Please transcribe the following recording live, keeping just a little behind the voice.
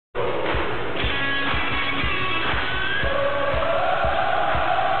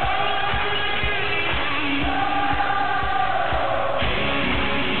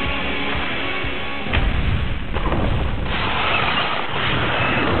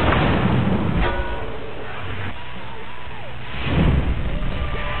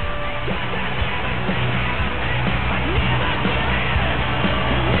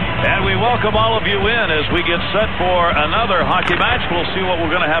welcome all of you in as we get set for another hockey match. We'll see what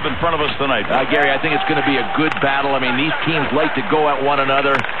we're going to have in front of us tonight. Gary, I think it's going to be a good battle. I mean, these teams like to go at one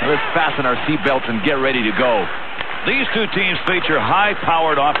another. Let's fasten our seatbelts and get ready to go. These two teams feature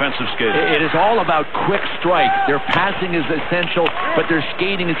high-powered offensive skating. It is all about quick strike. Their passing is essential, but their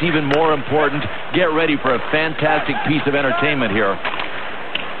skating is even more important. Get ready for a fantastic piece of entertainment here.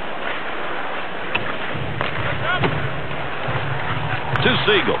 To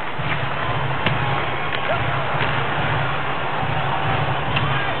Siegel.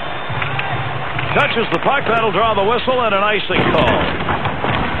 Touches the puck. That'll draw the whistle and an icing call.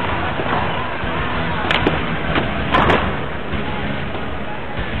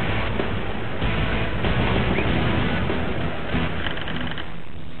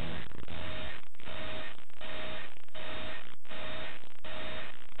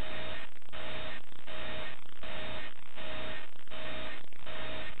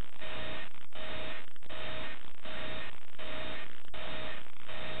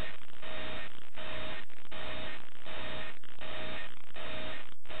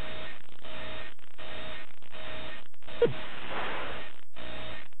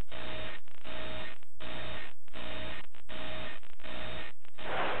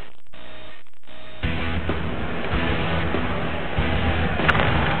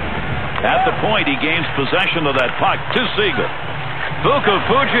 At the point, he gains possession of that puck to Siegel.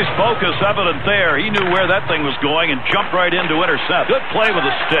 Fuji's focus evident there. He knew where that thing was going and jumped right in to intercept. Good play with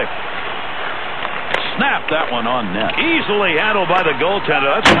a stick. Snap that one on net. Easily handled by the goaltender.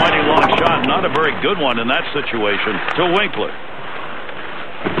 That's a mighty long shot. Not a very good one in that situation. To Winkler.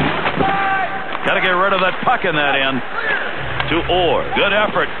 Got to get rid of that puck in that end. To Orr. Good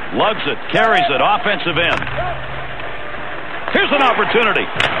effort. Lugs it. Carries it. Offensive end. Here's an opportunity.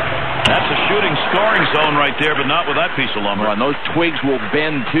 That's a shooting scoring zone right there, but not with that piece of lumber. And those twigs will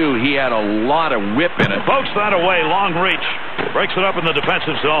bend, too. He had a lot of whip in it. Pokes that away. Long reach. Breaks it up in the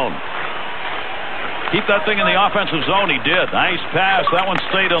defensive zone. Keep that thing in the offensive zone. He did. Nice pass. That one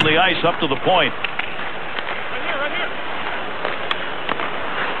stayed on the ice up to the point.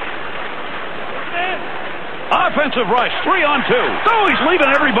 Offensive rush. 3-on-2. Oh, he's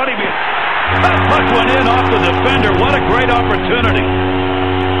leaving everybody behind. That puck went in off the defender. What a great opportunity.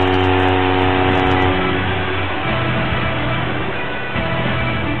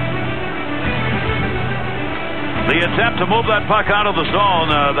 The attempt to move that puck out of the zone,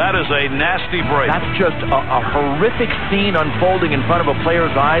 that is a nasty break. That's just a horrific scene unfolding in front of a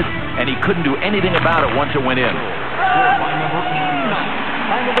player's eyes, and he couldn't do anything about it once it went in.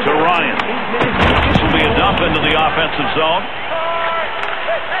 To Ryan. This will be a dump into the offensive zone.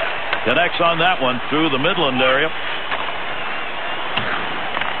 Connects on that one through the Midland area.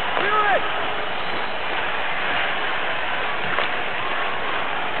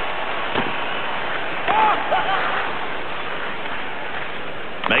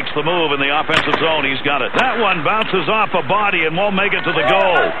 Makes the move in the offensive zone. He's got it. That one bounces off a body and won't make it to the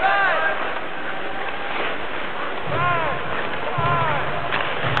goal.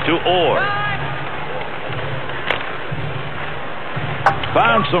 To Orr.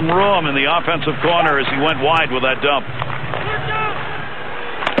 Found some room in the offensive corner as he went wide with that dump.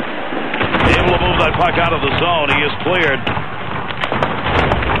 Able to move that puck out of the zone. He is cleared.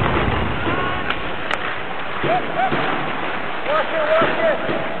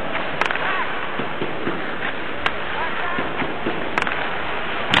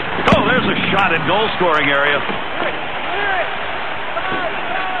 Oh, there's a shot in goal-scoring area.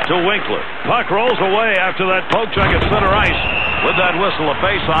 To Winkler. Puck rolls away after that poke check at center ice. With that whistle, a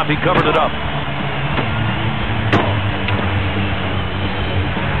face-off, he covered it up.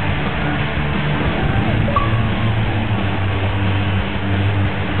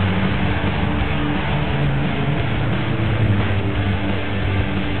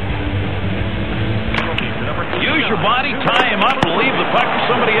 Use your body, tie him up, and leave the puck to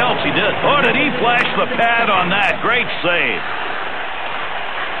somebody else. He did. Oh, did he flash the pad on that? Great save.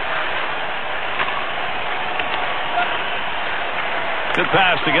 Good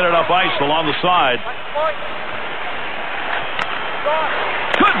pass to get it up ice along the side.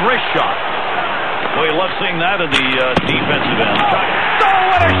 Good wrist shot. Boy, you love seeing that in the defensive end.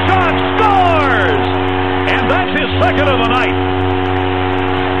 Oh, what a shot! Scores! And that's his second of the night.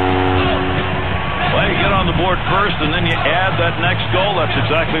 Well, you get on the board first, and then you add that next goal. That's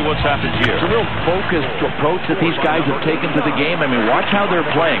exactly what's happened here. It's a real focused approach that these guys have taken to the game. I mean, watch how they're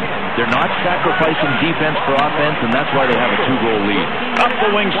playing. They're not sacrificing defense for offense, and that's why they have a 2-goal lead. Up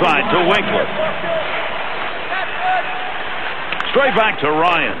the wing side to Winkler. Straight back to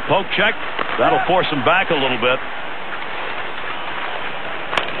Ryan. Poke check. That'll force him back a little bit.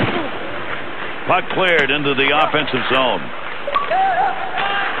 Puck cleared into the offensive zone.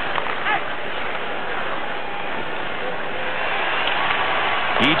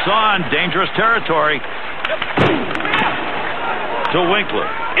 Heats on. Dangerous territory. To Winkler.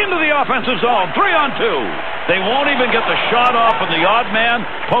 Into the offensive zone. 3-on-2. They won't even get the shot off, and the odd man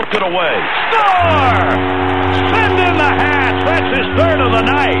poked it away. Score! Send in the hats. That's his third of the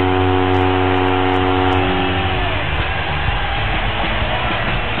night.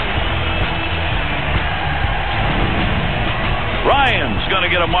 Ryan's going to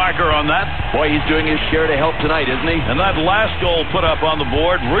get a marker on that. Boy, he's doing his share to help tonight, isn't he? And that last goal put up on the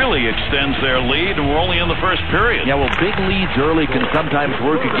board really extends their lead, and we're only in the first period. Yeah, well, big leads early can sometimes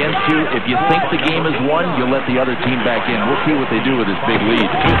work against you. If you think the game is won, you'll let the other team back in. We'll see what they do with this big lead.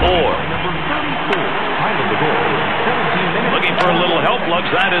 Looking for a little help,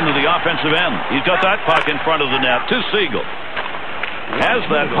 lugs that into the offensive end. He's got that puck in front of the net. To Siegel. Has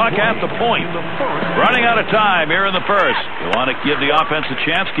that puck at the point. Running out of time here in the first. You want to give the offense a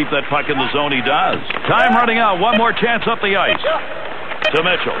chance, keep that puck in the zone, he does. Time running out. One more chance up the ice. To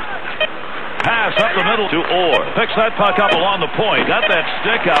Mitchell. Pass up the middle to Orr. Picks that puck up along the point. Got that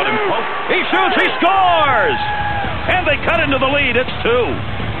stick out and poke. He shoots. He scores! And they cut into the lead. It's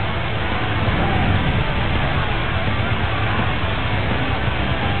 2.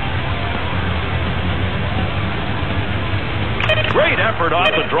 Great effort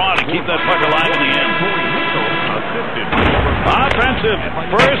off the draw to keep that puck alive in the end. Offensive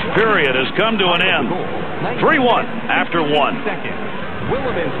first period has come to an end. 3-1 after 1.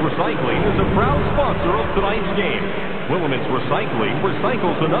 Willemins Recycling is a proud sponsor of tonight's game. Willemins Recycling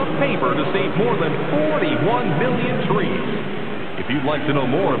recycles enough paper to save more than 41 million trees. If you'd like to know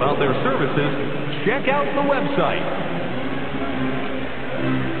more about their services, check out the website.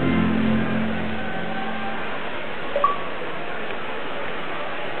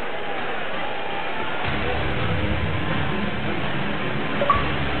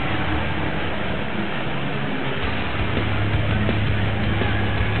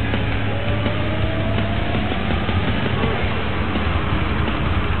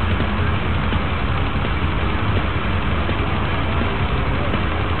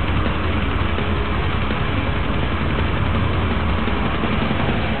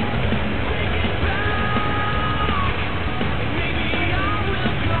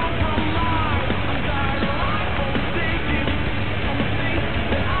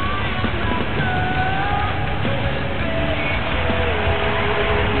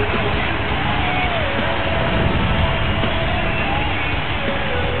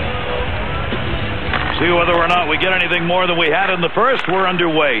 See whether or not we get anything more than we had in the first. We're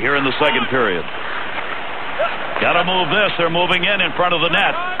underway here in the second period. Got to move this. They're moving in front of the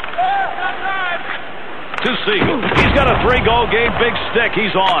net. To Siegel. He's got a 3-goal game. Big stick.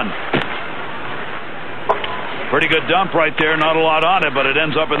 He's on. Pretty good dump right there. Not a lot on it, but it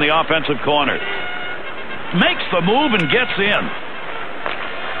ends up in the offensive corner. Makes the move and gets in.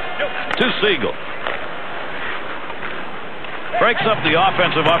 To Siegel. Breaks up the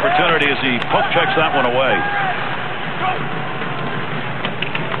offensive opportunity as he poke checks that one away.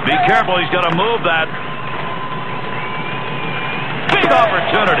 Be careful, he's got to move that. Big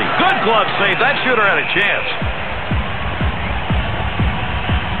opportunity. Good glove save. That shooter had a chance.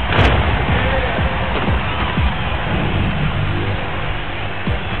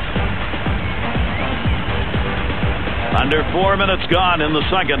 Under 4 minutes gone in the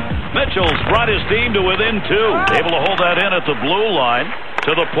second. Mitchell's brought his team to within 2. Able to hold that in at the blue line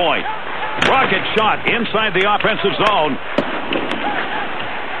to the point. Rocket shot inside the offensive zone.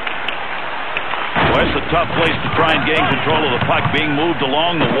 Well, it's a tough place to try and gain control of the puck being moved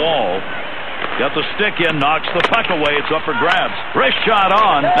along the wall. Got the stick in, knocks the puck away. It's up for grabs. Wrist shot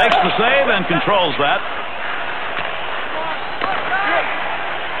on. Makes the save and controls that.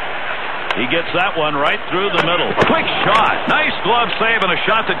 He gets that one right through the middle. Quick shot. Nice glove save and a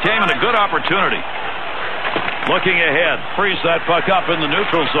shot that came in a good opportunity. Looking ahead. Frees that puck up in the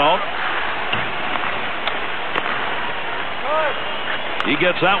neutral zone. He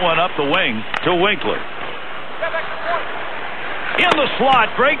gets that one up the wing to Winkler. In the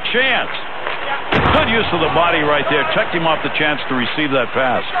slot. Great chance. Good use of the body right there. Checked him off the chance to receive that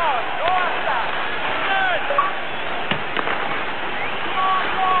pass.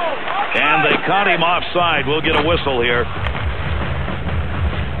 And they caught him offside. We'll get a whistle here.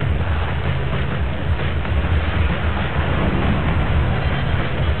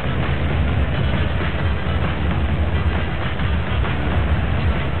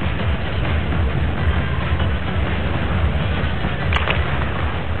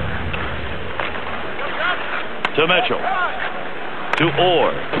 To Mitchell. To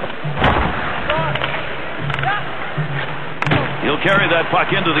Orr. He'll carry that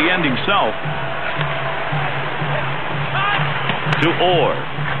puck into the end himself. To Orr.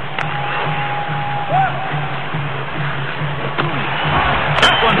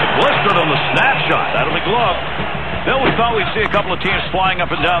 That one's blistered on the snapshot. That'll be gloved. Bill, we thought we'd see a couple of teams flying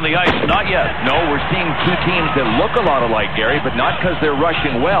up and down the ice. Not yet. No, we're seeing two teams that look a lot alike, Gary, but not because they're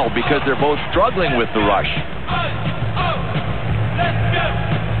rushing well, because they're both struggling with the rush.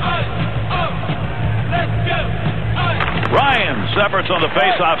 Ryan's efforts on the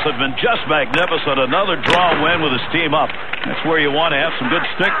faceoffs have been just magnificent. Another draw win with his team up. That's where you want to have some good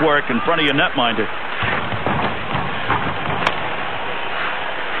stick work in front of your netminder.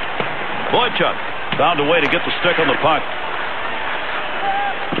 Boychuk found a way to get the stick on the puck.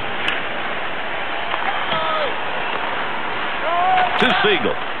 To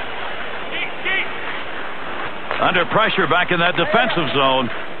Siegel. Under pressure back in that defensive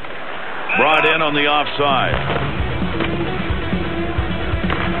zone. Brought in on the offside.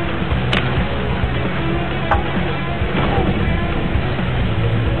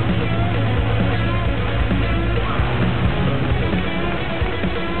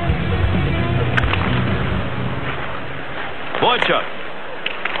 Boychuk.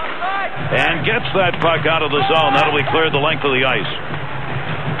 And gets that puck out of the zone. That'll be cleared the length of the ice.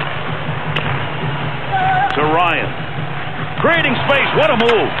 To Ryan. Creating space. What a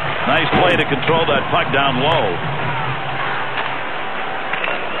move. Nice play to control that puck down low.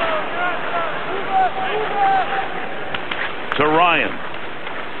 To Ryan.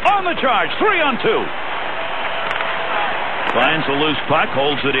 On the charge. 3-on-2. Finds a loose puck.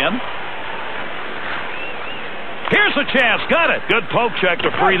 Holds it in. Here's a chance. Got it. Good poke check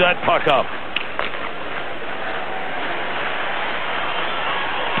to free that puck up.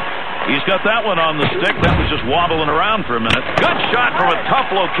 He's got that one on the stick. That was just wobbling around for a minute. Good shot from a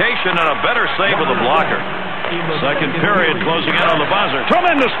tough location and a better save with the blocker. Second period closing in on the buzzer.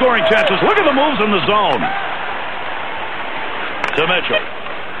 Tremendous scoring chances. Look at the moves in the zone. To Mitchell.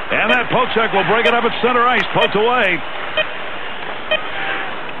 And that poke check will break it up at center ice. Poked away.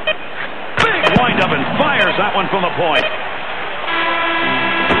 Big windup and fires that one from the point.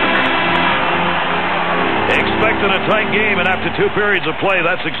 Expected a tight game, and after 2 periods of play,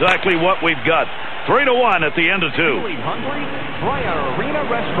 that's exactly what we've got. 3-1 at the end of 2. Hungry? Try our Arena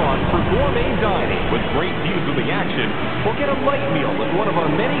restaurant for gourmet dining with great views of the action, or get a light meal at one of our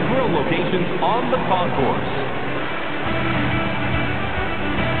many grill locations on the concourse.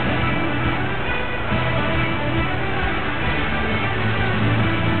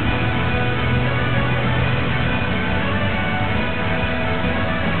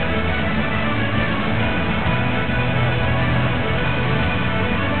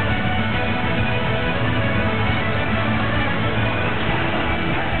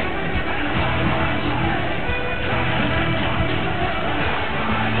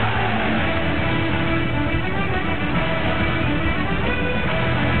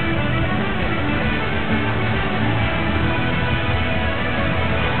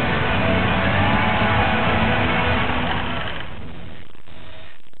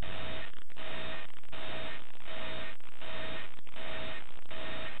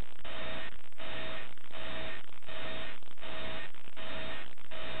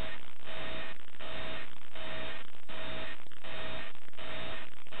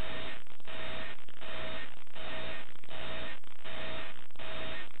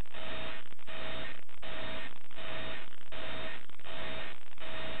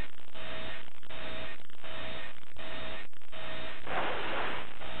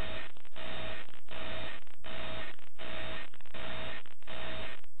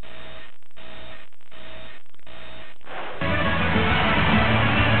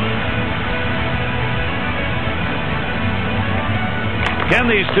 Can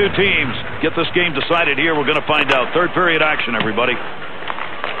these two teams get this game decided here? We're going to find out. Third period action, everybody.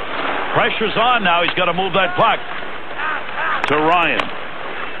 Pressure's on now. He's got to move that puck. To Ryan.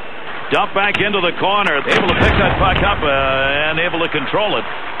 Dump back into the corner. Able to pick that puck up and able to control it.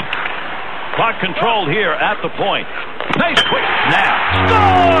 Puck controlled here at the point. Nice quick snap.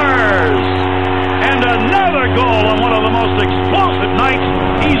 Scores! And another goal on one of the most explosive nights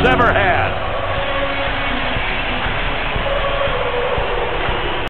he's ever had.